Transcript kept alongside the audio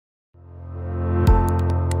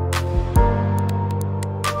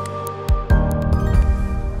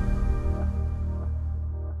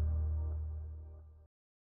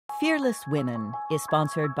Fearless Women is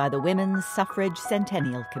sponsored by the Women's Suffrage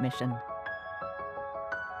Centennial Commission.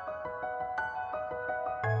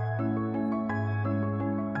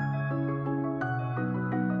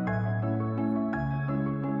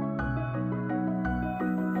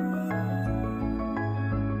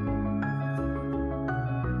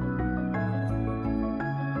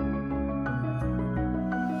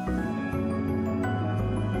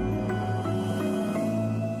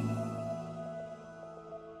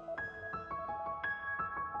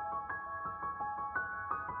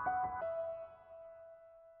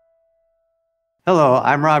 Hello,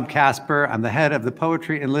 I'm Rob Casper. I'm the head of the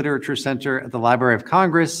Poetry and Literature Center at the Library of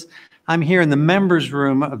Congress. I'm here in the members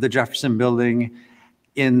room of the Jefferson Building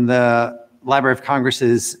in the Library of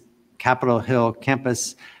Congress's Capitol Hill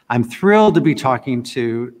campus. I'm thrilled to be talking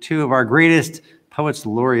to two of our greatest poets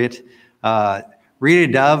laureate,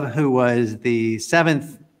 Rita Dove, who was the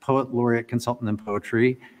 7th Poet Laureate Consultant in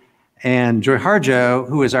Poetry, and Joy Harjo,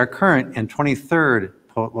 who is our current and 23rd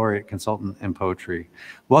Poet Laureate Consultant in Poetry.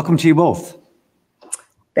 Welcome to you both.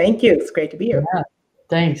 Thank you. It's great to be here. Yeah,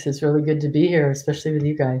 thanks. It's really good to be here, especially with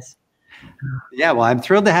you guys. Yeah, well, I'm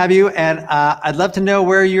thrilled to have you, and I'd love to know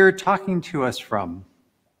where you're talking to us from.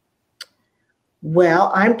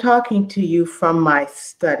 Well, I'm talking to you from my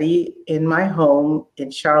study in my home in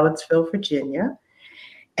Charlottesville, Virginia.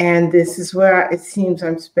 And this is where it seems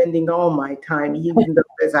I'm spending all my time, even though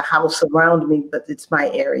there's a house around me, but it's my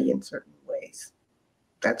area in certain ways.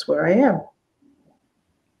 That's where I am.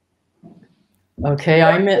 Okay,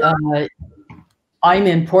 I'm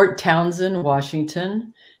in Port Townsend,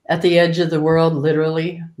 Washington, at the edge of the world,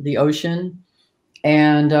 literally, the ocean.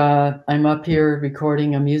 And I'm up here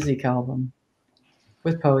recording a music album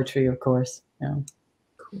with poetry, of course. Yeah.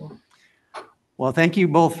 Cool. Well, thank you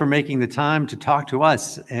both for making the time to talk to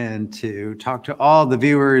us and to talk to all the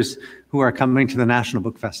viewers who are coming to the National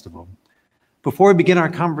Book Festival. Before we begin our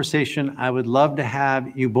conversation, I would love to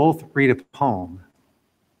have you both read a poem.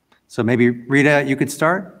 So maybe, Rita, you could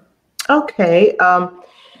start? Okay.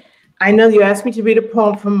 I know you asked me to read a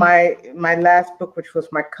poem from my last book, which was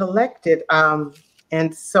my collected.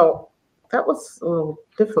 And so that was a little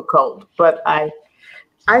difficult, but I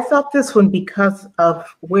thought this one because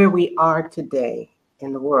of where we are today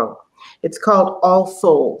in the world. It's called All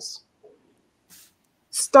Souls.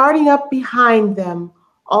 Starting up behind them,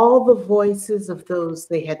 all the voices of those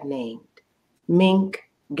they had named, mink,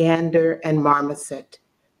 gander, and marmoset,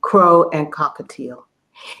 crow and cockatiel.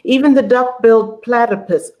 Even the duck-billed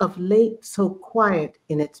platypus of late so quiet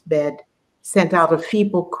in its bed sent out a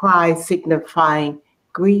feeble cry signifying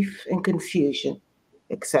grief and confusion,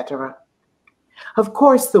 etc. Of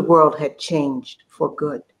course, the world had changed for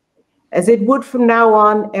good, as it would from now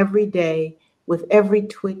on every day with every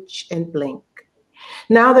twitch and blink.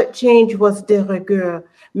 Now that change was de rigueur,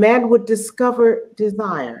 man would discover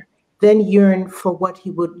desire, then yearn for what he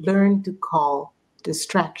would learn to call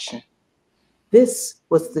distraction. This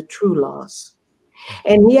was the true loss.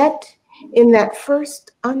 And yet, in that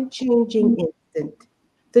first unchanging instant,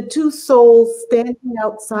 the two souls standing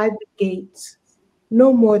outside the gates,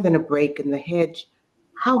 no more than a break in the hedge,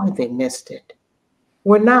 how had they missed it?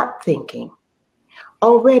 Were not thinking.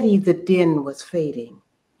 Already the din was fading.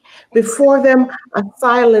 Before them, a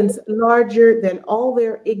silence larger than all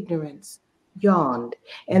their ignorance yawned,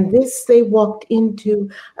 and this they walked into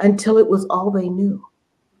until it was all they knew.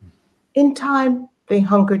 In time, they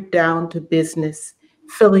hungered down to business,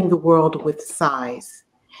 filling the world with sighs.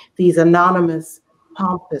 These anonymous,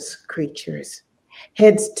 pompous creatures,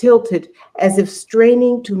 heads tilted as if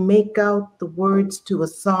straining to make out the words to a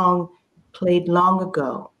song played long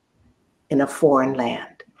ago in a foreign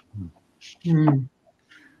land. Mm.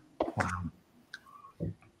 Wow.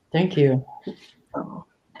 Thank you. Oh.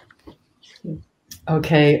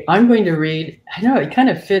 Okay, I'm going to read, I know it kind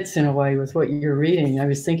of fits in a way with what you're reading. I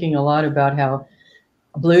was thinking a lot about how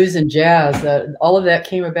blues and jazz, all of that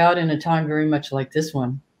came about in a time very much like this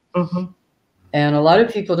one. Mm-hmm. And a lot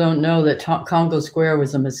of people don't know that Congo Square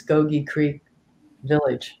was a Muskogee Creek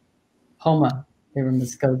village. Homa, they were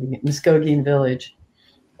Muskogee village.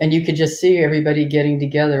 And you could just see everybody getting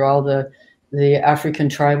together, all the African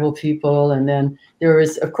tribal people. And then there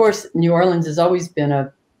was, of course, New Orleans has always been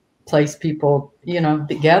a place people,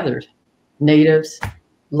 that gathered, natives,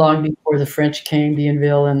 long before the French came,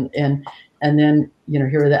 Bienville, and then,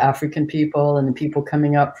 here are the African people and the people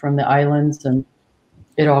coming up from the islands, and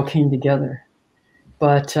it all came together.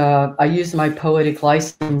 But I used my poetic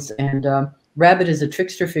license, and Rabbit is a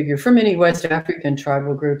trickster figure for many West African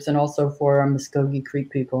tribal groups and also for Muskogee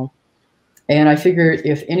Creek people. And I figured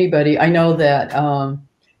if anybody, I know that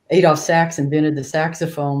Adolph Sax invented the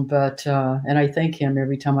saxophone, but and I thank him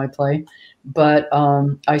every time I play. But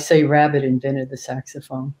I say Rabbit invented the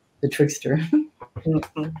saxophone, the trickster.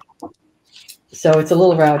 So it's a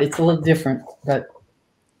little different, but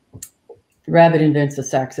Rabbit invents a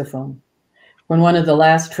saxophone. When one of the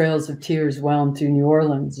last trails of tears wound through New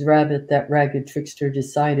Orleans, Rabbit, that ragged trickster,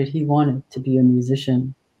 decided he wanted to be a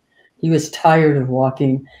musician. He was tired of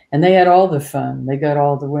walking, and they had all the fun. They got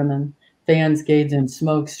all the women. Fans gave them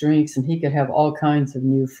smokes, drinks, and he could have all kinds of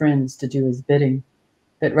new friends to do his bidding.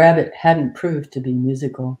 But Rabbit hadn't proved to be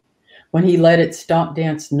musical. When he led it stomp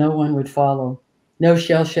dance, no one would follow. No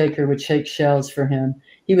shell shaker would shake shells for him.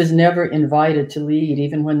 He was never invited to lead,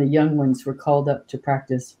 even when the young ones were called up to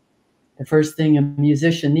practice. The first thing a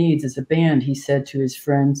musician needs is a band, he said to his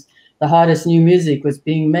friends. The hottest new music was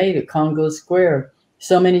being made at Congo Square.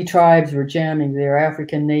 So many tribes were jamming their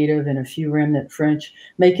African native and a few remnant French,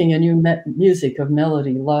 making a new music of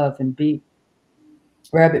melody, love, and beat.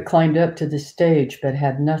 Rabbit climbed up to the stage but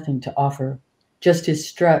had nothing to offer, just his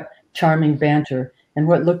strut, charming banter, and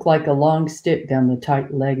what looked like a long stick down the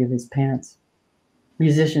tight leg of his pants.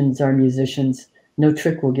 Musicians are musicians. No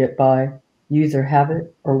trick will get by. You either have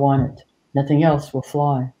it or want it. Nothing else will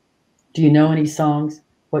fly. Do you know any songs?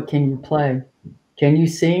 What can you play? Can you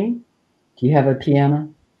sing? Do you have a piano,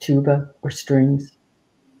 tuba, or strings?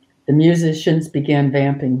 The musicians began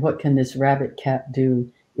vamping. What can this rabbit cat do?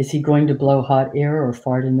 Is he going to blow hot air or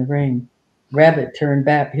fart in the rain? Rabbit turned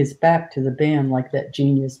his back to the band like that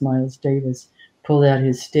genius Miles Davis. Pulled out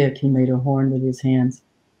his stick. He made a horn with his hands.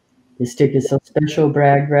 His stick is so special,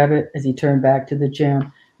 bragged Rabbit as he turned back to the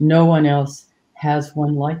jam. No one else has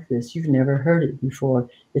one like this. You've never heard it before.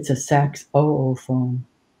 It's a saxophone.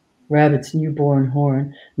 Rabbit's newborn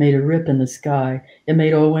horn made a rip in the sky. It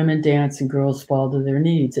made old women dance and girls fall to their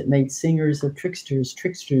knees. It made singers of tricksters,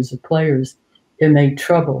 tricksters of players. It made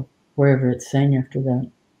trouble wherever it sang after that.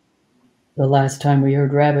 The last time we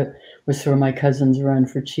heard Rabbit was for my cousin's run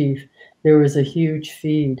for chief. There was a huge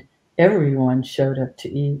feed. Everyone showed up to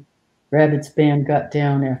eat. Rabbit's band got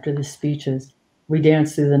down after the speeches. We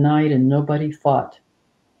danced through the night and nobody fought,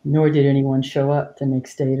 nor did anyone show up the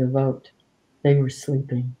next day to vote. They were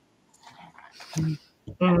sleeping.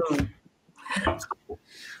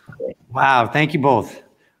 Wow, thank you both.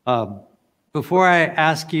 Before I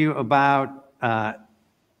ask you about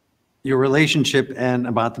your relationship and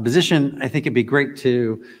about the position, I think it'd be great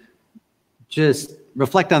to just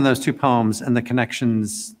reflect on those two poems and the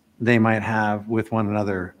connections they might have with one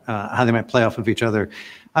another, how they might play off of each other.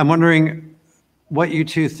 I'm wondering what you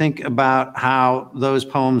two think about how those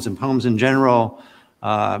poems and poems in general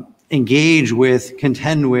engage with,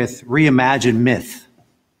 contend with, reimagine myth.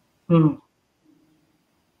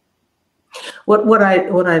 What I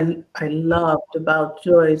loved about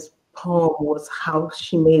Joy's poem was how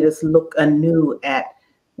she made us look anew at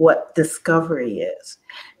what discovery is,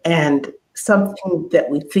 and something that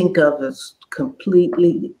we think of as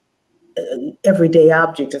completely everyday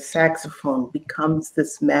object, a saxophone, becomes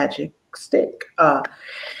this magic stick,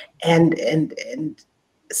 and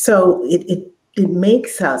so it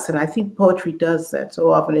makes us, and I think poetry does that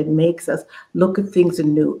so often, it makes us look at things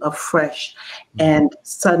anew, afresh, and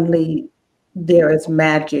suddenly there is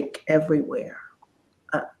magic everywhere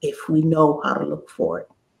if we know how to look for it.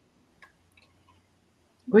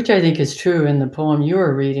 Which I think is true in the poem you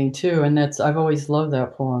were reading too, and I've always loved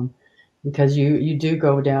that poem because you do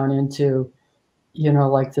go down into,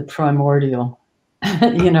 like the primordial,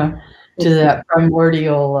 to that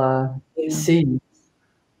primordial sea.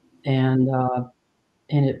 And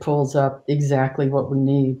it pulls up exactly what we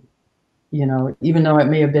need, even though it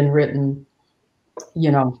may have been written,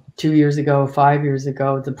 2 years ago, 5 years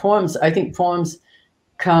ago. I think poems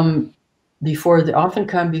often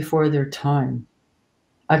come before their time.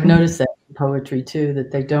 I've noticed that in poetry too,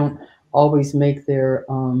 that they don't always make their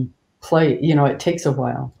play, it takes a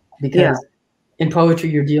while because in poetry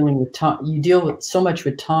you're dealing with time, you deal with so much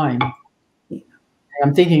with time.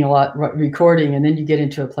 I'm thinking a lot recording, and then you get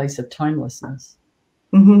into a place of timelessness.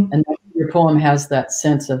 And your poem has that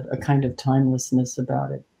sense of a kind of timelessness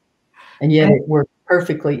about it. And yet it works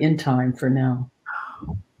perfectly in time for now.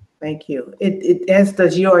 Thank you. It as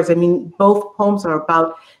does yours. I mean, both poems are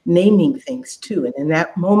about naming things too. And in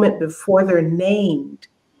that moment before they're named,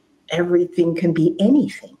 everything can be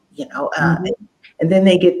anything, and then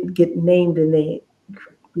they get named and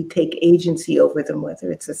we take agency over them, whether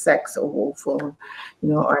it's a saxophone,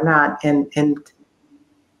 or not. And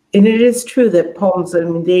it is true that poems,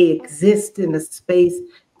 they exist in a space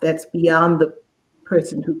that's beyond the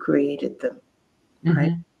person who created them,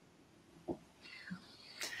 right?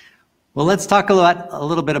 Well, let's talk a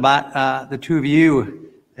little bit about the two of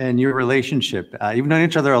you and your relationship. You've known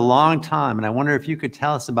each other a long time, and I wonder if you could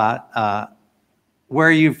tell us about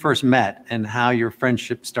where you first met and how your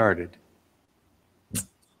friendship started.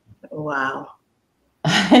 Wow.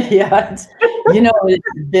 Yeah, then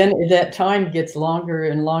that time gets longer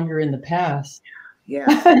and longer in the past. Yeah,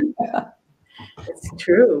 it's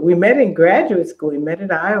true. We met in graduate school. We met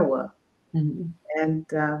at Iowa. Mm-hmm.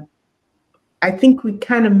 And I think we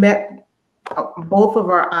kind of met, both of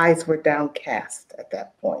our eyes were downcast at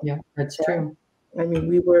that point. Yeah, that's true. I mean,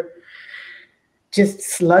 we were just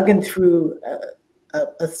slugging through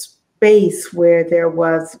a space where there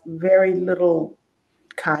was very little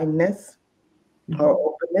kindness or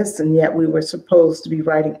openness, and yet we were supposed to be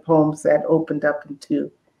writing poems that opened up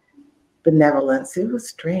into benevolence. It was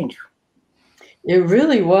strange. It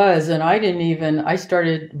really was. And I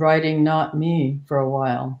started writing Not Me for a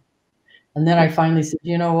while. And then I finally said,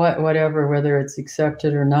 you know what, whatever, whether it's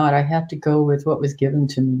accepted or not, I have to go with what was given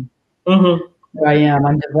to me. Mm-hmm.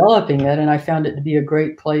 I'm developing it. And I found it to be a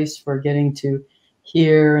great place for getting to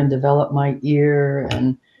hear and develop my ear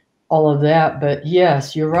and all of that. But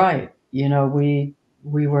yes, you're right. We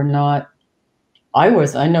were not, I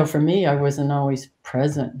know for me, I wasn't always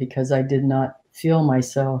present because I did not feel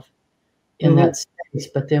myself in that space.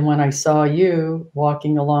 But then when I saw you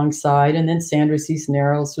walking alongside, and then Sandra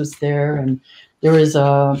Cisneros was there, and there was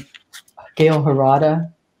Gail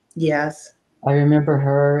Harada. Yes. I remember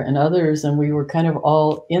her and others, and we were kind of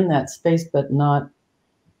all in that space, but not,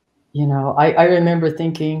 I remember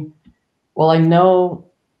thinking, well, I know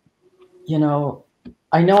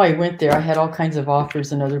I went there. I had all kinds of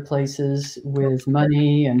offers in other places with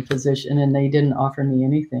money and position, and they didn't offer me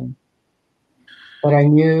anything. But I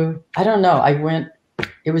knew, I don't know, I went,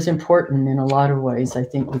 it was important in a lot of ways, I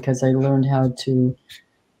think, because I learned how to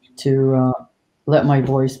let my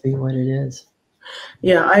voice be what it is.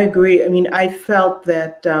 Yeah, I agree. I mean, I felt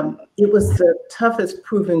that it was the toughest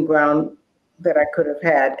proving ground that I could have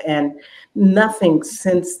had, and nothing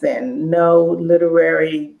since then, no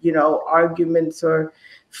literary, arguments or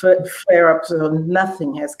flare-ups, or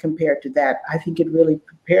nothing has compared to that. I think it really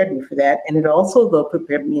prepared me for that. And it also, though,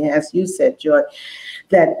 prepared me, as you said, Joy,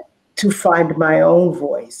 that to find my own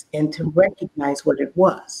voice and to recognize what it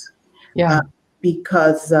was. Yeah.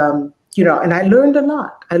 Because, and I learned a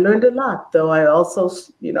lot. Though I also,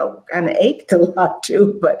 kind of ached a lot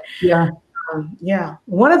too. But yeah.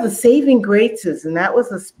 One of the saving graces, and that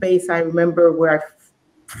was a space I remember where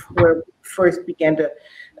we first began to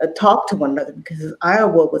talk to one another, because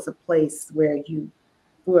Iowa was a place where you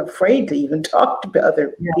were afraid to even talk to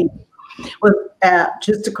other people. Was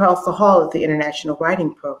just across the hall at the International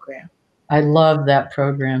Writing Program. I love that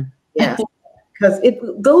program. Yes, because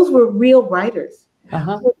those were real writers who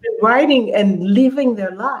had been writing and living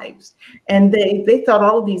their lives, and they thought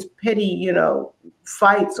all of these petty,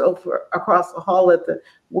 fights over across the hall at the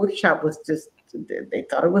workshop was just, they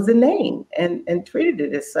thought it was a name and treated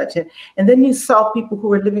it as such. And then you saw people who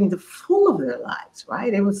were living the full of their lives,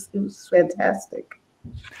 right? It was fantastic.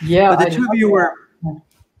 Yeah. But the two of you were,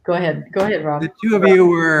 Go ahead, Rob. the two of you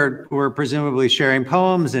were presumably sharing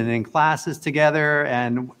poems and in classes together.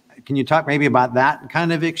 And can you talk maybe about that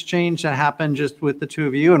kind of exchange that happened just with the two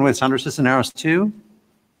of you and with Sandra Cisneros too?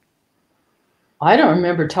 I don't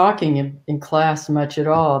remember talking in class much at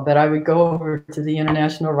all, but I would go over to the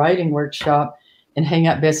International Writing Workshop and hang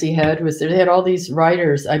out. Bessie Head was there. They had all these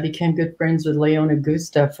writers. I became good friends with Leona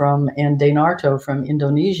Gusta and Denarto from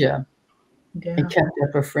Indonesia, and kept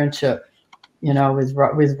up a friendship,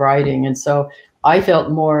 with writing. And so I felt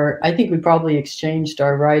more, I think we probably exchanged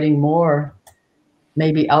our writing more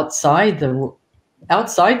maybe outside the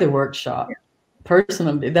workshop.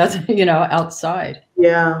 Personally, that's, outside.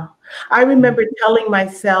 Yeah. I remember telling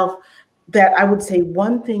myself that I would say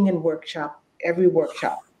one thing in every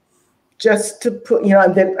workshop, just to put,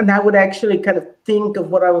 and I would actually kind of think of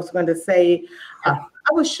what I was going to say. I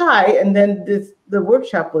was shy, and then the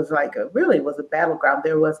workshop was was a battleground.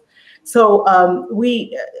 I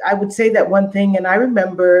would say that one thing, and I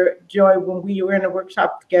remember, Joy, when we were in a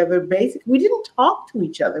workshop together, basically we didn't talk to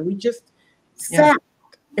each other. We just sat,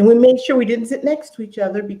 and we made sure we didn't sit next to each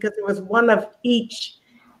other, because there was one of each.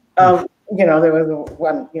 There was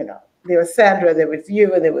one, there was Sandra, there was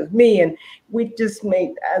you, and there was me, and we just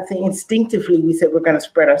made, I think instinctively, we said we're going to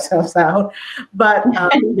spread ourselves out. But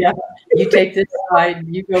yeah, you take this side,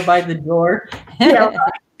 you go by the door.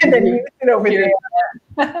 And then you sit over there.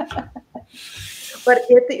 But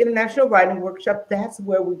at the International Writing Workshop, that's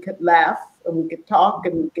where we could laugh and we could talk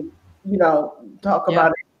and we could, talk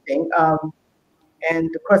about anything.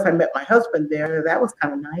 And of course, I met my husband there. That was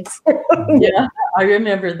kind of nice. Yeah, I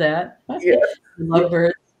remember that. Yeah.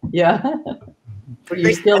 Lovebirds. Yeah.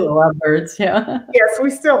 You still a lovebirds, yeah. Yes, we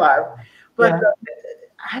still are. But Yeah.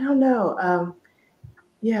 I don't know.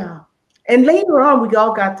 Yeah. And later on, we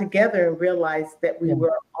all got together and realized that we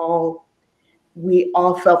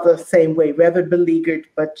all felt the same way, rather beleaguered,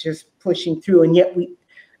 but just pushing through. And yet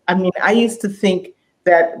I used to think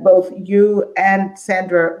that both you and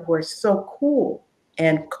Sandra were so cool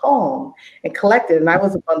and calm and collected, and I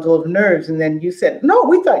was a bundle of nerves. And then you said, no,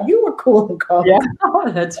 we thought you were cool and calm. Yeah,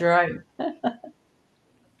 that's right.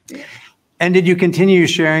 And did you continue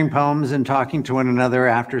sharing poems and talking to one another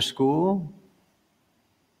after school?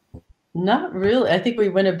 Not really. I think we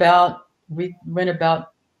went about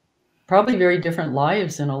probably very different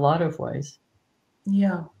lives in a lot of ways.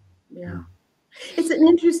 Yeah. It's an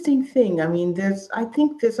interesting thing. I mean, I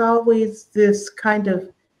think there's always this kind of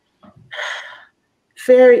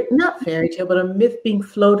not fairy tale, but a myth being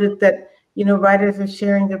floated that, writers are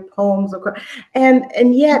sharing their poems,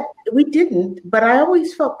 and yet we didn't, but I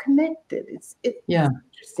always felt connected. It's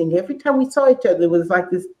interesting. Every time we saw each other, it was like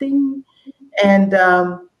this thing. And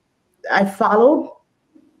I followed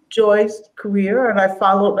Joy's career, and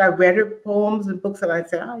I read her poems and books, and I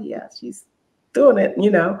said, oh yeah, she's doing it,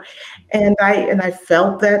 and I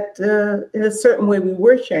felt that in a certain way we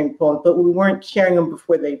were sharing poems, but we weren't sharing them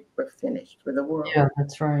before they were finished for the world. Yeah,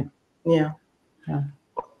 that's right. Yeah.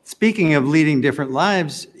 Speaking of leading different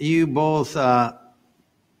lives, you both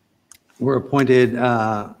were appointed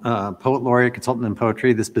Poet Laureate, Consultant in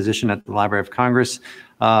Poetry, this position at the Library of Congress.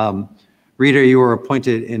 Rita, you were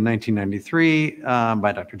appointed in 1993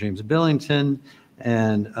 by Dr. James Billington,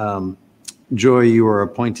 and Joy, you were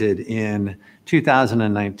appointed in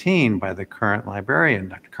 2019 by the current librarian,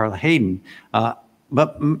 Dr. Carla Hayden.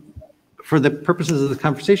 But for the purposes of the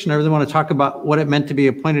conversation, I really want to talk about what it meant to be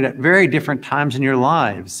appointed at very different times in your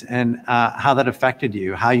lives and how that affected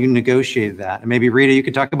you, how you negotiated that. And maybe Rita, you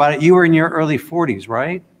could talk about it. You were in your early 40s,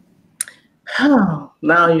 right? Oh,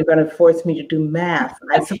 now you're going to force me to do math.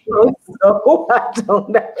 I suppose so. I don't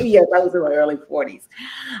know. Yes, I was in my early 40s.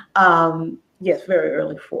 Yes, very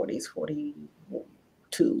early 40s,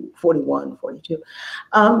 42, 41, 42.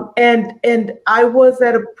 And I was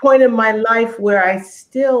at a point in my life where I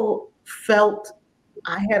still felt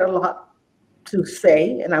I had a lot to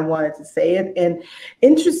say, and I wanted to say it. And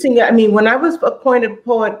interesting, I mean, when I was appointed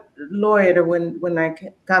Poet Laureate, or when I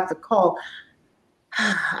got the call,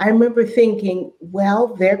 I remember thinking,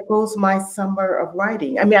 well, there goes my summer of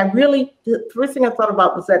writing. I mean, the first thing I thought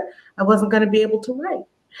about was that I wasn't going to be able to write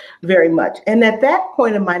very much. And at that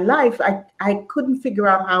point in my life, I couldn't figure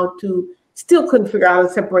out how to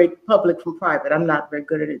separate public from private. I'm not very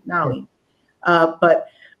good at it now. But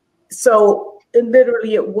so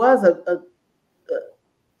literally it was a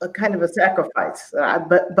kind of a sacrifice,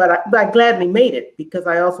 but I gladly made it, because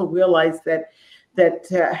I also realized that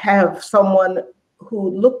to have someone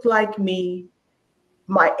who looked like me,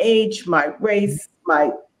 my age, my race,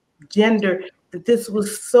 my gender, that this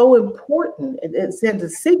was so important. It sent a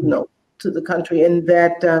signal to the country, and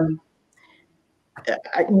that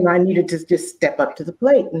I needed to just step up to the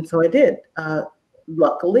plate, and so I did.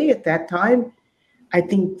 Luckily, at that time, I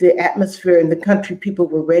think the atmosphere in the country, people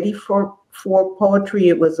were ready for poetry.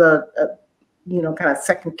 It was a kind of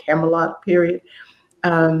second Camelot period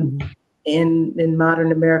in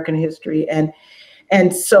modern American history, and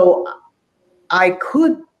so I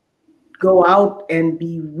could go out and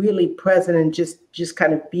be really present and just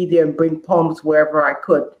kind of be there and bring poems wherever I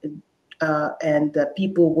could. And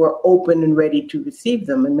people were open and ready to receive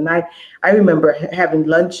them. I mean, I remember having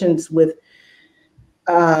luncheons with,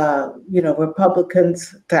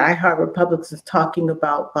 Republicans, diehard Republicans, talking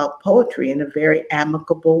about poetry in a very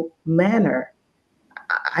amicable manner.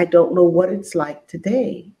 I don't know what it's like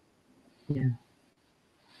today. Yeah.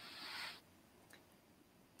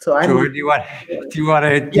 So Joy, do you want to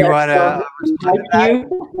respond to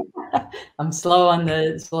that? I'm slow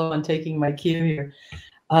on taking my cue here.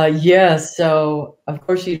 Yes. So of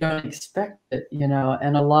course you don't expect it,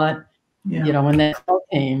 and a lot, when that call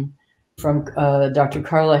came from Dr.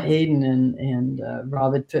 Carla Hayden and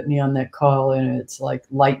Rob had put me on that call, and it's like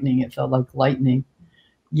lightning. It felt like lightning.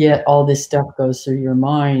 Yet all this stuff goes through your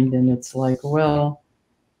mind, and it's like, well,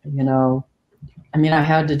 I mean, I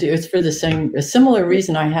had to do, it's for a similar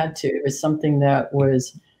reason I had to. It was something that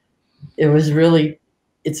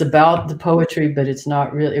it's about the poetry, but it's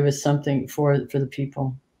not really, it was something for the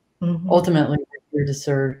people. Mm-hmm. Ultimately, we're here to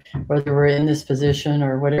serve, whether we're in this position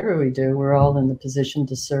or whatever we do, we're all in the position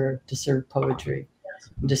to serve poetry,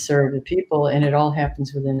 to serve the people, and it all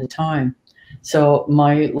happens within the time. So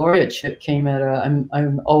my laureateship came at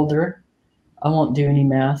I'm older. I won't do any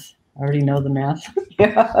math. I already know the math.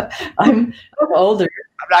 Yeah, I'm older.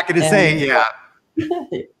 I'm not going to say, yeah.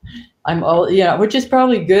 I'm all, yeah, which is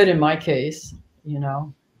probably good in my case, you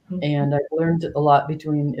know, and I've learned a lot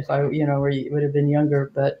between if I, you know, would have been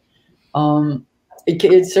younger, but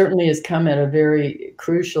it certainly has come at a very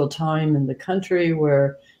crucial time in the country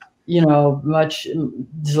where, you know,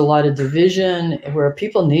 there's a lot of division, where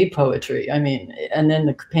people need poetry. I mean, and then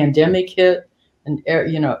the pandemic hit, and,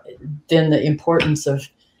 you know, then the importance of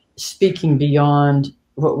speaking beyond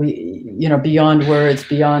what we, you know, beyond words,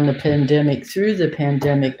 beyond the pandemic, through the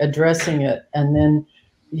pandemic, addressing it. And then,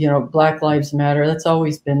 you know, Black Lives Matter, that's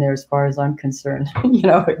always been there as far as I'm concerned. You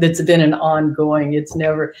know, it's been an ongoing, it's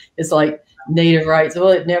like Native rights. Well,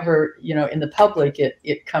 it never, you know, in the public,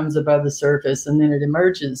 it comes above the surface and then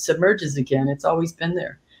it submerges again. It's always been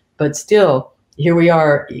there. But still, here we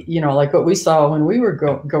are, you know, like what we saw when we were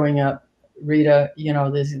growing up, Rita, you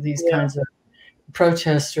know, these kinds of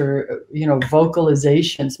protests, or, you know,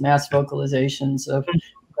 vocalizations, mass vocalizations of,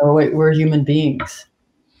 oh, wait, we're human beings.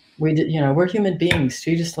 You know, we're human beings.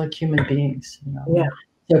 Treat us like human beings. You know? Yeah.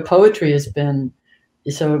 So poetry has been,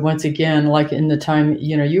 so once again, like in the time,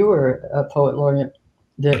 you know, you were a poet laureate,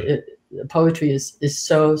 poetry is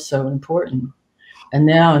so important. And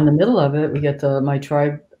now in the middle of it, we get my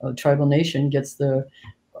tribal nation gets a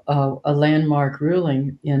landmark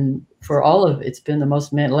ruling for all of, it's been the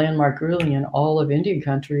most landmark ruling in all of Indian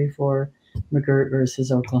country for McGirt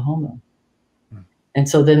versus Oklahoma. And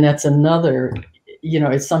so then that's another, you know,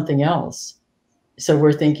 it's something else. So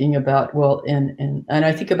we're thinking about, well, and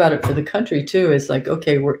I think about it for the country too. It's like,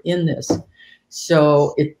 okay, we're in this.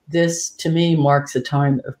 So this to me marks a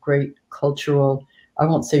time of great cultural, I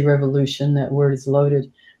won't say revolution, that word is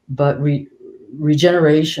loaded, but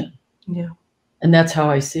regeneration. Yeah. And that's how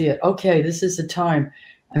I see it. Okay, this is a time.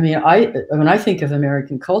 I mean, when I think of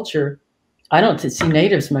American culture, I don't see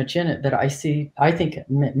natives much in it, but I think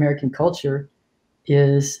American culture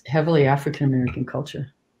is heavily African American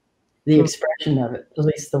culture. The expression of it, at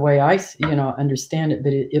least the way I, you know, understand it,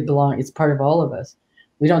 but it's part of all of us.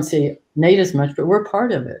 We don't see natives much, but we're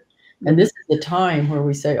part of it. And this is the time where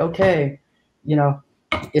we say, okay, you know,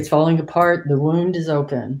 it's falling apart. The wound is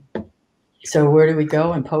open. So where do we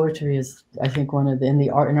go? And poetry is, I think, in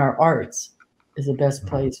our arts is the best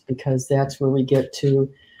place, because that's where we get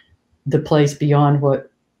to the place beyond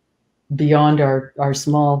our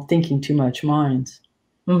small thinking too much minds.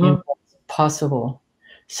 Mm-hmm. You know, what's possible.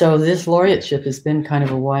 So this laureateship has been kind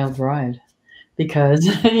of a wild ride, because,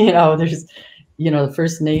 you know, there's, you know, the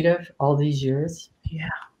first Native all these years. Yeah.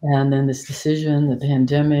 And then this decision, the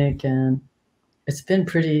pandemic, and it's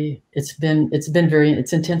intense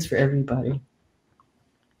for everybody,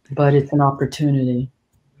 but it's an opportunity.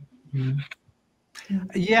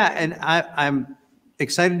 Yeah. And I'm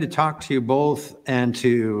excited to talk to you both and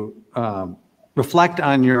to reflect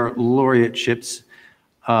on your laureateships,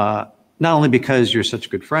 not only because you're such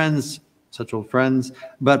good friends, such old friends,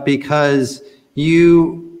 but because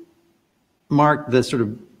you mark the sort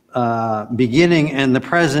of beginning and the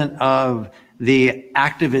present of the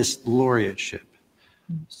activist laureateship.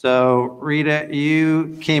 So Rita,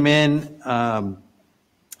 you came in and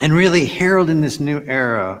really heralded this new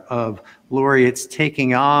era of laureates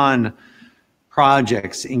taking on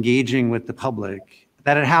projects, engaging with the public.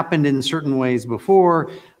 That had happened in certain ways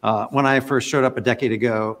before. When I first showed up a decade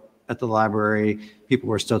ago at the library, people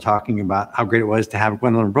were still talking about how great it was to have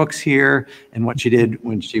Gwendolyn Brooks here and what she did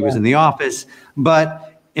when she was in the office.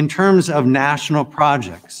 But in terms of national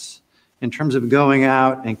projects, in terms of going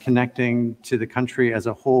out and connecting to the country as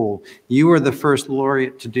a whole, you were the first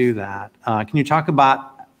laureate to do that. Can you talk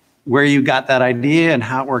about where you got that idea and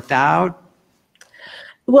how it worked out?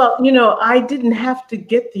 Well, you know, I didn't have to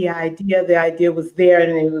get the idea. The idea was there,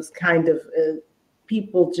 and it was kind of,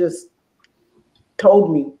 people just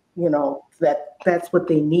told me, you know, that's what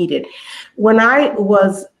they needed. When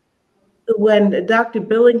Dr.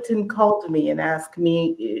 Billington called me and asked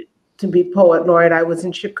me to be poet laureate, I was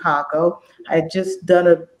in Chicago. I had just done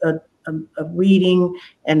a reading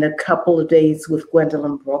and a couple of days with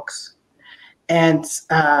Gwendolyn Brooks, and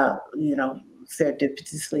you know,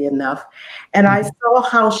 serendipitously enough, and I saw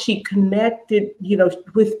how she connected, you know,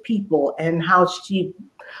 with people, and how she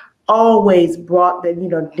always brought that, you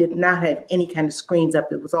know, did not have any kind of screens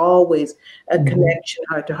up. It was always a connection,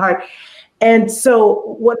 heart to heart. And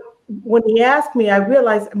so when he asked me, I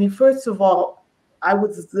realized, I mean, first of all, I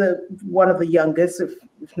was one of the youngest,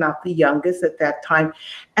 if not the youngest at that time.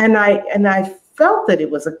 And I felt that it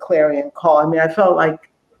was a clarion call. I mean, I felt like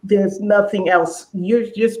there's nothing else.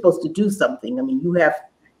 You're supposed to do something. I mean, you have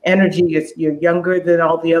energy, you're younger than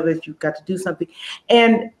all the others, you've got to do something.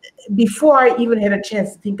 And before I even had a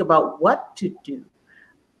chance to think about what to do,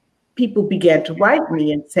 people began to write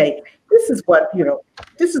me and say, this is what,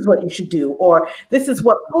 this is what you should do, or this is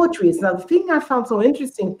what poetry is. Now, the thing I found so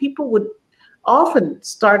interesting, people would often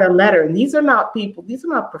start a letter, and these are not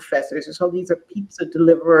professors, so these are pizza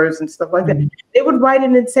deliverers and stuff like that. They would write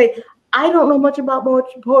in and say, I don't know much about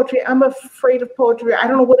poetry. I'm afraid of poetry. I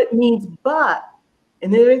don't know what it means, but,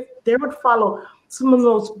 and there would follow some of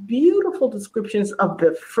those beautiful descriptions of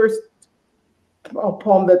the first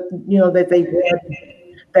poem that, that they read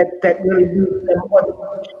that really moved them.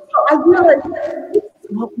 So I realized this is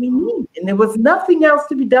what we need. And there was nothing else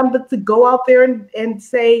to be done but to go out there and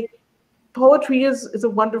say, poetry is a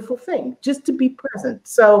wonderful thing, just to be present.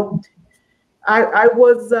 So I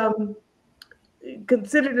was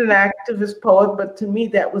considered an activist poet, but to me,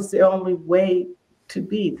 that was the only way to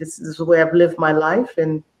be. This is the way I've lived my life.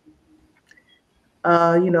 And,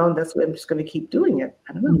 that's why I'm just going to keep doing it.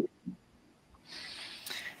 I don't know.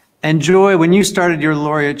 And Joy, when you started your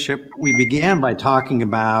laureateship, we began by talking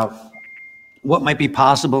about what might be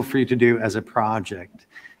possible for you to do as a project.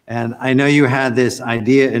 And I know you had this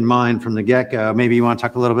idea in mind from the get-go. Maybe you want to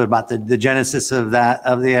talk a little bit about the genesis of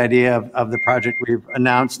the idea of the project we've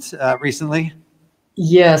announced recently?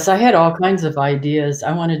 Yes, I had all kinds of ideas.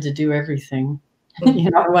 I wanted to do everything.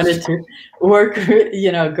 I wanted to work,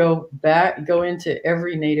 go into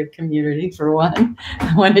every Native community for one.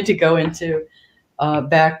 I wanted to go into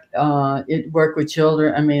work with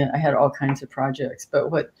children. I mean, I had all kinds of projects,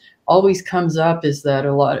 but what always comes up is that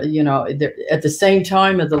a lot, at the same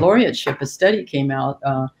time of the laureateship, a study came out.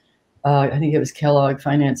 I think it was Kellogg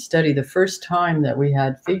Finance Study, the first time that we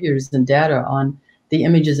had figures and data on the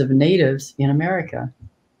images of natives in America.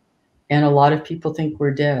 And a lot of people think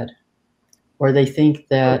we're dead, or they think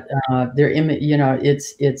that their image, it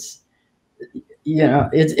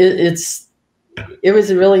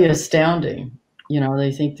was really astounding.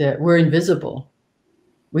 They think that we're invisible.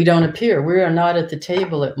 We don't appear. We are not at the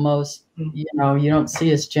table at most. You don't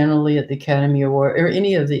see us generally at the Academy Award or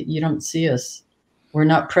any of the, you don't see us. We're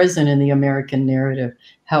not present in the American narrative,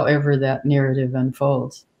 however that narrative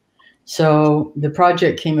unfolds. So the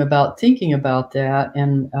project came about thinking about that.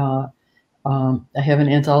 And I have an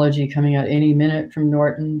anthology coming out any minute from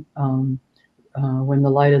Norton. When the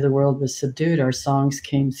Light of the World was subdued, our songs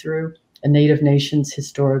came through, a Native Nations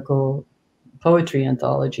historical poetry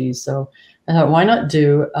anthology. So I thought, why not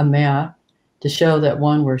do a map to show that,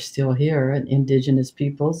 one, we're still here, and Indigenous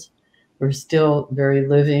peoples, we're still very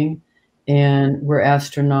living, and we're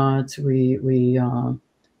astronauts. We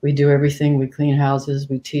do everything. We clean houses.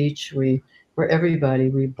 We teach. We're everybody.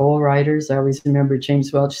 We bull riders. I always remember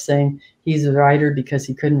James Welch saying he's a rider because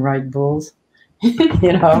he couldn't ride bulls.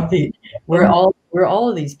 We're all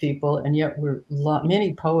of these people, and yet we're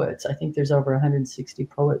many poets. I think there's over 160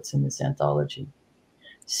 poets in this anthology.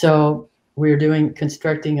 So we're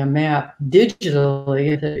constructing a map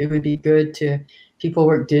digitally. That it would be good to people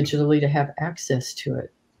work digitally to have access to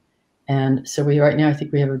it. And so right now, I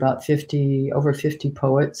think we have about over 50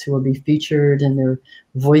 poets who will be featured, and their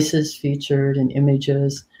voices featured, and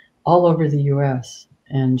images all over the U.S.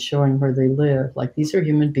 and showing where they live. Like, these are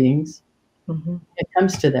human beings. Mm-hmm. It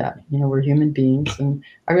comes to that, we're human beings. And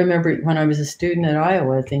I remember when I was a student at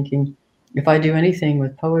Iowa thinking, if I do anything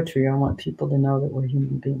with poetry, I want people to know that we're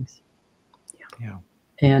human beings. Yeah.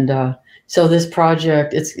 And so this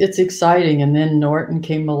project, it's exciting. And then Norton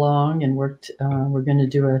came along and worked. We're going to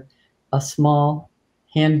do a small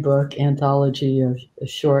handbook anthology of a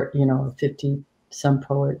short, 50 some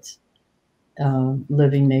poets,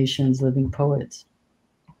 living nations, living poets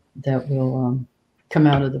that will come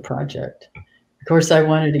out of the project. Of course, I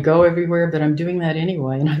wanted to go everywhere, but I'm doing that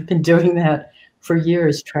anyway. And I've been doing that for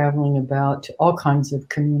years, traveling about to all kinds of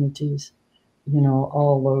communities,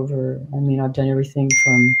 all over. I mean, I've done everything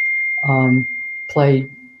from I've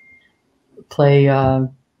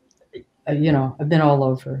been all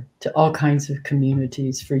over to all kinds of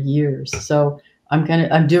communities for years. So I'm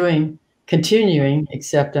continuing,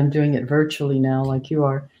 except I'm doing it virtually now, like you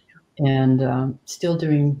are, and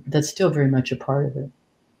that's still very much a part of it.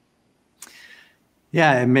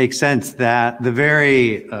 Yeah, it makes sense that the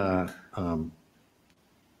very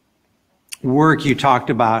work you talked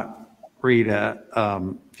about, Rita,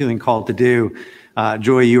 feeling called to do,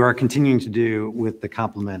 Joy, you are continuing to do with the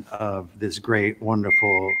complement of this great,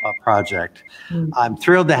 wonderful project. Mm-hmm. I'm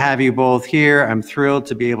thrilled to have you both here. I'm thrilled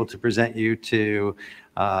to be able to present you to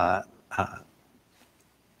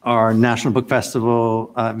our National Book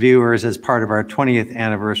Festival viewers as part of our 20th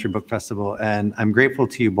anniversary book festival. And I'm grateful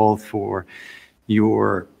to you both for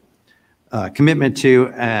your commitment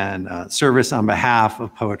to and service on behalf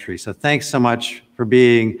of poetry. So thanks so much for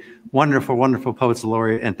being wonderful, wonderful Poets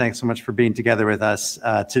Laureate, and thanks so much for being together with us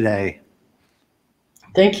today.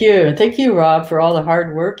 Thank you. And thank you, Rob, for all the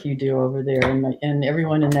hard work you do over there and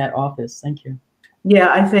everyone in that office. Thank you.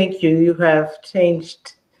 Yeah, I thank you. You have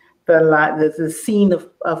changed the scene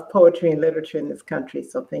of poetry and literature in this country.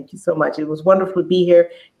 So thank you so much. It was wonderful to be here.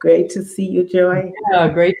 Great to see you, Joy. Yeah,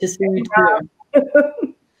 great to see you too.